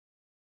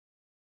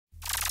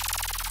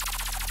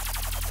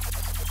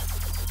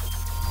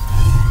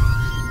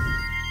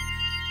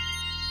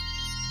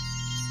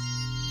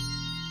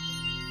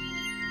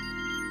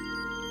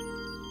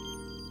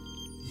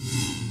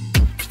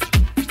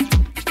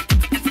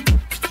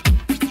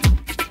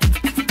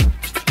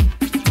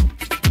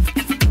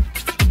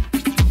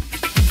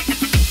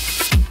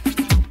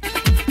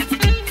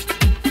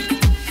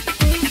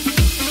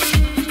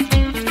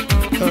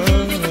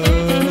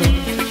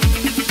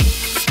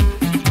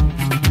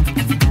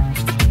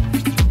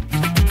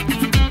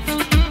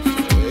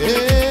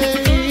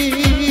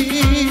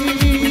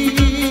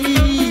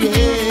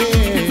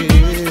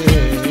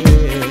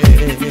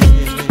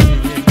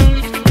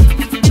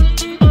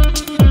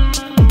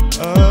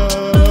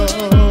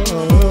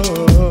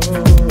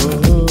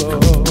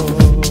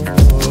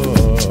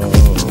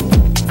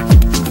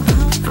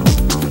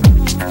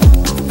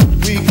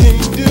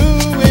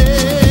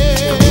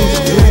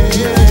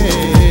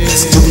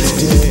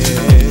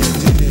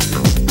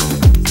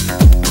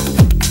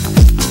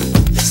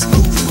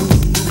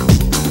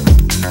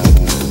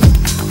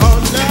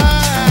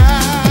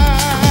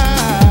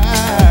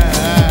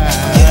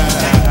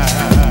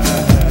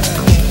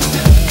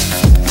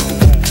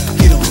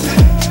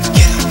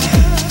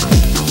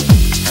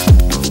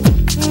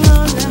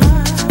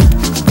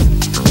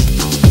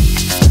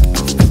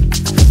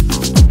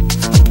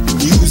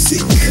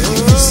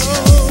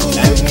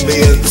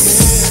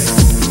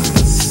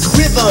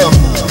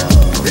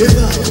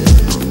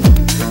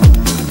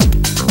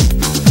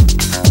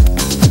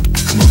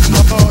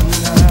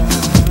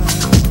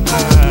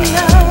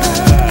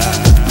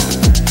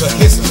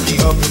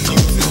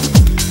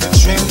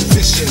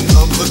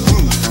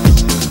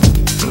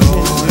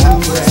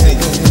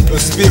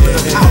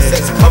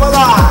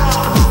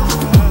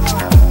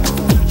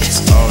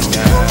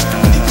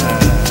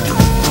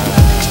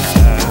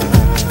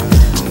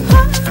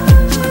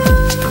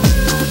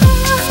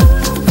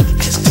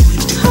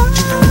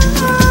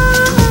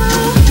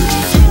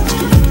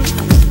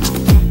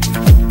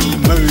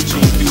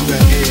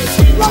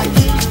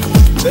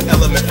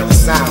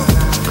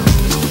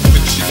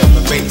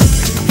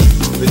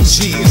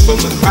cheers from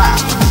the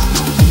crowd.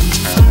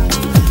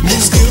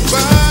 Miss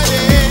Goodbye,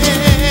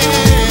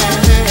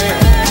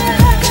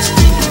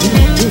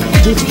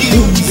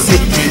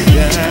 music.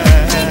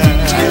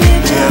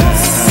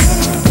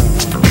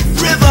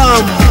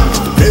 Rhythm.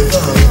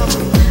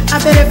 I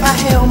bet if I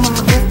held my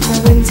breath,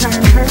 I wouldn't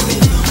turn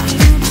perfect.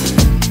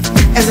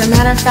 As a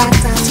matter of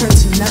fact, I turn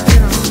to nothing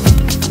at all.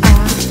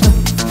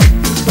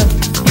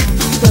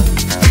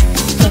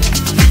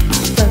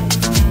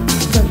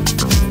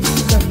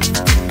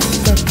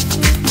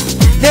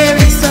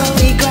 Very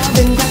slowly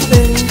grabbing,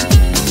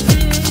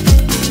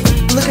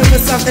 looking for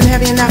something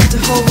heavy enough to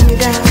hold me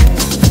down.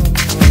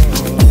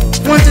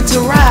 Wanted to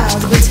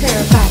rise, but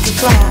terrified to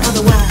fly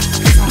otherwise.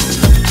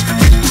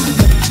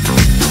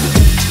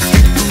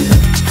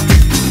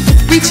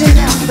 Reaching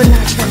out but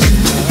not catching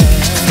up.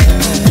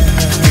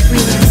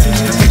 Relaxing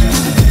into it.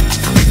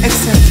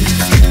 Accepting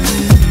it.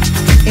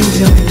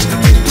 Enjoying it.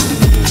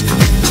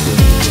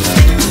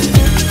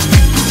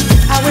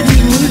 I would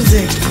need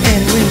music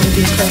and women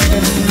be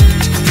present.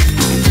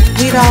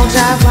 We'd all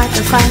jive like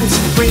the fighters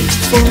of great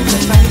boom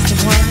and fights of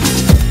wine.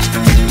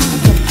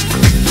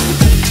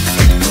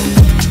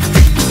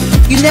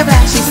 You never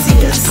actually see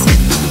us,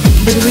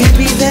 but we'd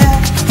be there,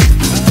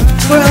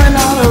 swirling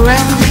all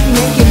around me,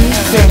 making me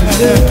feel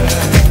good.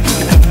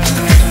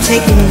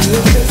 Taking me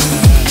with us,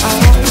 oh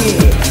yeah,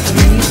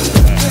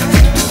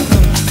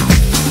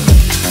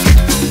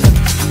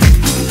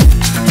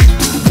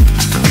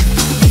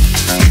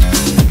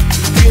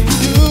 You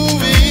do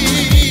it.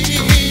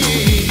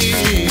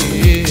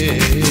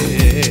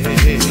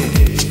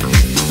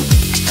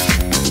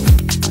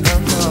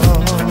 Come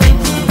on.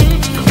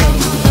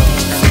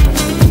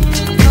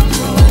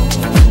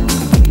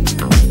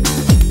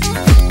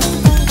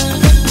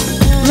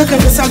 looking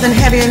for something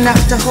heavy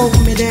enough to hold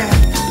me down.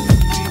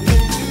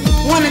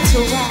 Wanted to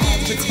rock.